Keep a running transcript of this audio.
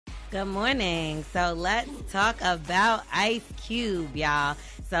Good morning. So let's talk about Ice Cube, y'all.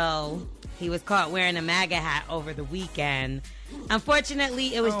 So he was caught wearing a MAGA hat over the weekend.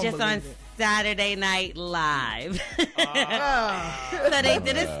 Unfortunately, it was just on Saturday Night Live. So they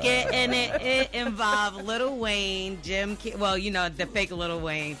did a skit, and it involved Lil Wayne, the fake Lil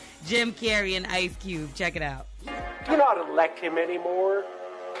Wayne, Jim Carrey, and Ice Cube. Check it out. Do you not elect him anymore,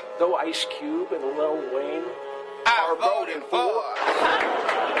 though Ice Cube and Lil Wayne are voting for?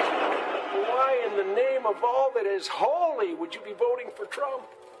 Why, in the name of all that is holy, would you be voting for Trump?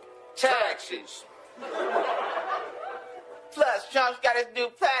 Taxes. Plus, Trump's got his new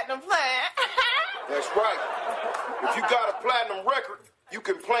platinum plan. That's right. If you got a platinum record, you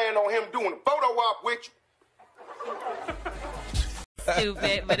can plan on him doing a photo op with you.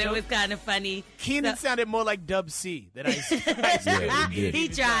 Stupid, but it was kind of funny. Keenan sounded more like Dub C than Ice He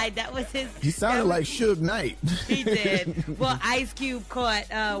tried. That was his. He sounded like Suge Knight. He did. Well, Ice Cube caught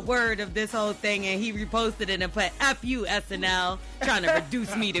word of this whole thing, and he reposted it and put, F you, SNL, trying to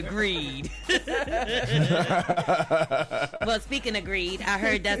reduce me to greed. Well, speaking of greed, I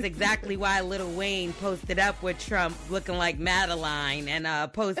heard that's exactly why Lil Wayne posted up with Trump looking like Madeline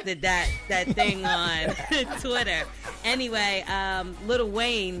and posted that thing on Twitter. Anyway, Lil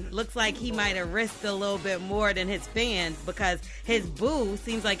Wayne looks like he might have risked a little bit more than his fans because his boo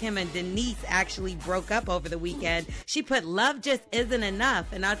seems like him and Denise actually broke up over the weekend. She put love just isn't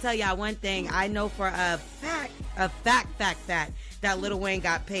enough. And I'll tell y'all one thing, I know for a fact that Lil Wayne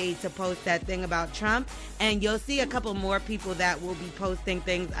got paid to post that thing about Trump. And you'll see a couple more people that will be posting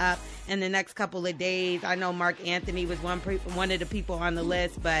things up in the next couple of days. I know Mark Anthony was one of the people on the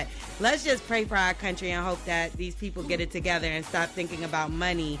list, but let's just pray for our country and hope that these people get it together and stop thinking about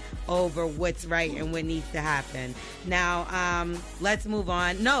money over what's right and what needs to happen. Now, let's move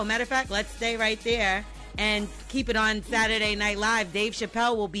on. No, matter of fact, let's stay right there and keep it on Saturday Night Live. Dave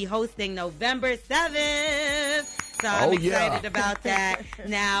Chappelle will be hosting November 7th. So I'm excited about that.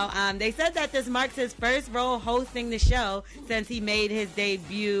 Now, they said that this marks his first role hosting the show since he made his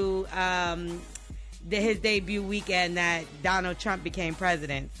debut weekend that Donald Trump became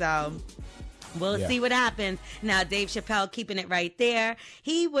president. So we'll see what happens. Now, Dave Chappelle keeping it right there.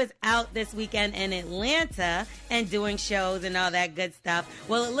 He was out this weekend in Atlanta and doing shows and all that good stuff.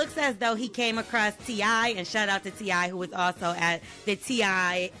 Well, it looks as though he came across T.I., and shout out to T.I., who was also at the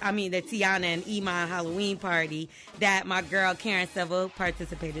Tiana and Iman Halloween party that my girl Karen Civil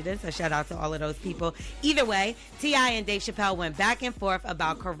participated in. So shout out to all of those people. Either way, T.I. and Dave Chappelle went back and forth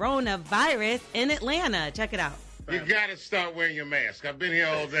about coronavirus in Atlanta. Check it out. You gotta start wearing your mask. I've been here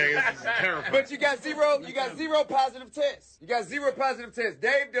all day. This is terrible. But you got zero positive tests. You got zero positive tests.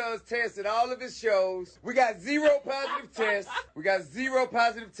 Dave does tests at all of his shows. We got zero positive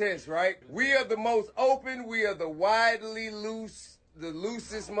tests. Right? We are the most open. We are the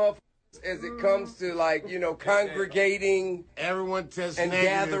loosest motherfuckers as it comes to congregating. Everyone tests and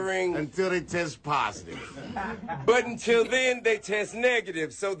negative gathering until they test positive. But until then, they test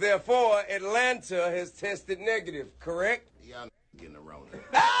negative. So therefore, Atlanta has tested negative. Correct? Y'all getting around it.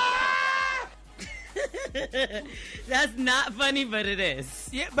 That's not funny, but it is.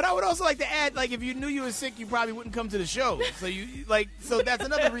 Yeah, but I would also like to add, if you knew you were sick, you probably wouldn't come to the show. So that's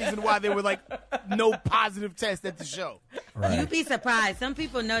another reason why there were no positive tests at the show. Right. You'd be surprised. Some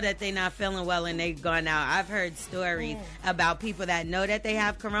people know that they're not feeling well and they've gone out. I've heard stories about people that know that they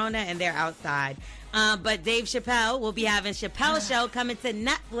have corona and they're outside. But Dave Chappelle will be having Chappelle Show coming to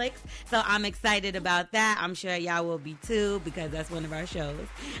Netflix, so I'm excited about that. I'm sure y'all will be too, because that's one of our shows.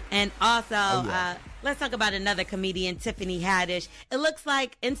 And also, let's talk about another comedian, Tiffany Haddish. It looks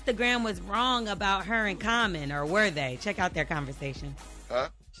like Instagram was wrong about her and Common, or were they? Check out their conversation. Huh?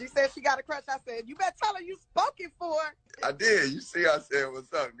 She said she got a crush. I said, you better tell her you spoken for. I did. You see, I said,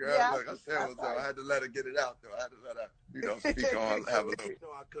 what's up, girl? Yeah, Look, I said, what's up. I had to let her get it out, though. I had to let her, speak on, have a little.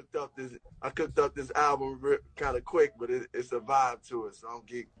 I cooked up this album kind of quick, but it's a vibe to it, so I'm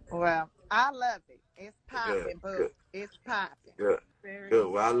geeked. Well, I love it. It's popping, boo. It's popping. Yeah. Good.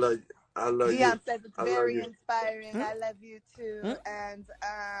 Well, I love you. I love Deion you. says it's very inspiring. I love you too. And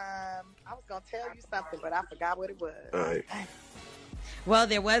I was gonna tell you something, but I forgot what it was. All right. Well,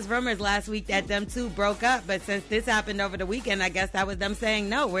 there was rumors last week that them two broke up, but since this happened over the weekend, I guess that was them saying,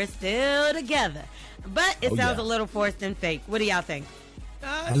 no, we're still together. But it sounds a little forced and fake. What do y'all think?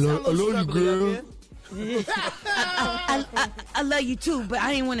 I love you, girl. I love you too, but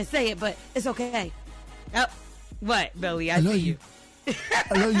I didn't want to say it, but it's okay. Oh, what, Billy? I see you. I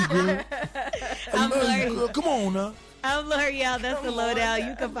love you, girl. I'm L'Oreal. Come on, now. I'm L'Oreal. That's the lowdown.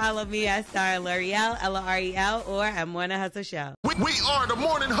 You can follow me at Star L'Oreal, L'Oreal, or at Morning Hustle Show. We are the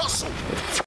Morning Hustle.